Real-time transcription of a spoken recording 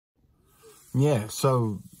Yeah,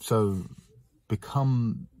 so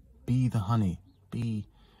become, be the honey, be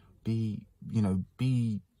be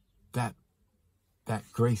that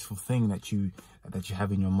graceful thing that you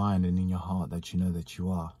have in your mind and in your heart, that you know that you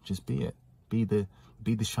are. Just be it. Be the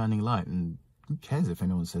shining light. And who cares if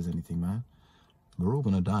anyone says anything, man? We're all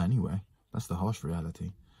gonna die anyway. That's the harsh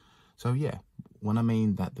reality. So yeah, when I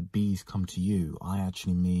mean that the bees come to you, I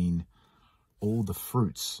actually mean all the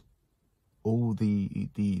fruits, all the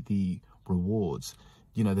rewards.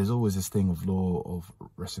 There's always this thing of law of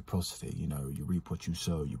reciprocity. You reap what you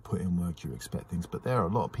sow. You put in work, you expect things. But there are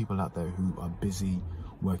a lot of people out there who are busy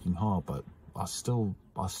working hard, but are still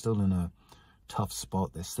in a tough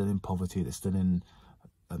spot. They're still in poverty. They're still in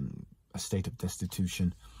a state of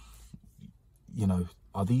destitution.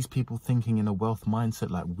 Are these people thinking in a wealth mindset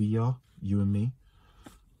like we are, you and me?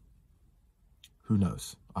 Who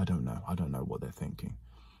knows? I don't know. I don't know what they're thinking.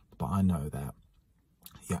 But I know that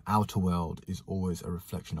your outer world is always a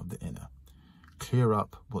reflection of the inner. Clear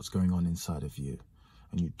up what's going on inside of you.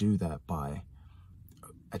 And you do that by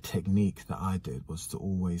a technique that I did, was to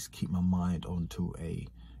always keep my mind onto a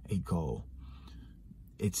goal.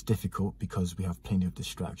 It's difficult because we have plenty of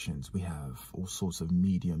distractions. We have all sorts of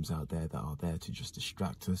mediums out there that are there to just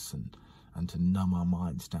distract us and to numb our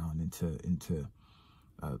minds down into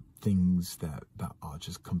things that are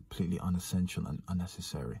just completely unessential and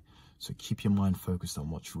unnecessary. So keep your mind focused on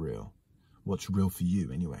what's real for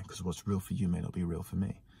you anyway, because what's real for you may not be real for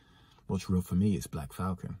me. What's real for me is Black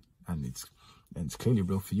Falcon, and it's clearly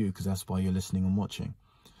real for you because that's why you're listening and watching.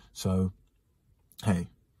 So hey,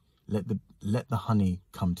 let the honey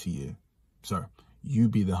come to you. So you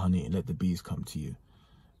be the honey and let the bees come to you.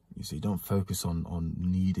 You see, don't focus on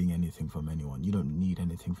needing anything from anyone. You don't need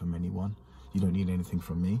anything from anyone. You don't need anything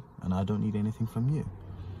from me, and I don't need anything from you.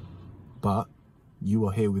 But you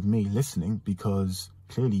are here with me listening because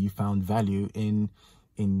clearly you found value in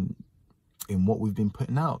what we've been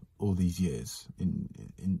putting out all these years in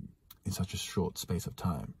such a short space of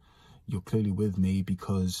time. You're clearly with me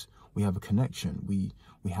because we have a connection. We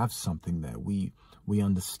have something there. We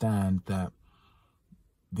understand that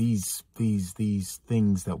these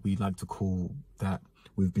things that we like to call, that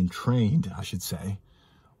we've been trained, I should say,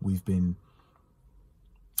 we've been,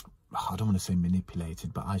 I don't want to say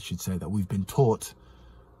manipulated, but I should say that we've been taught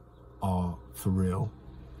are for real,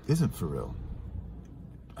 isn't for real.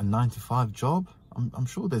 A 9-to-5 job? I'm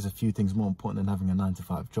sure there's a few things more important than having a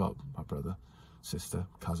 9-to-5 job, my brother, sister,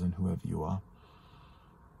 cousin, whoever you are.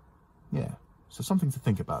 Yeah, so something to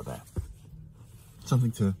think about there.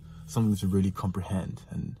 Something to really comprehend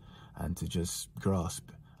and to just grasp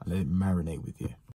and let it marinate with you.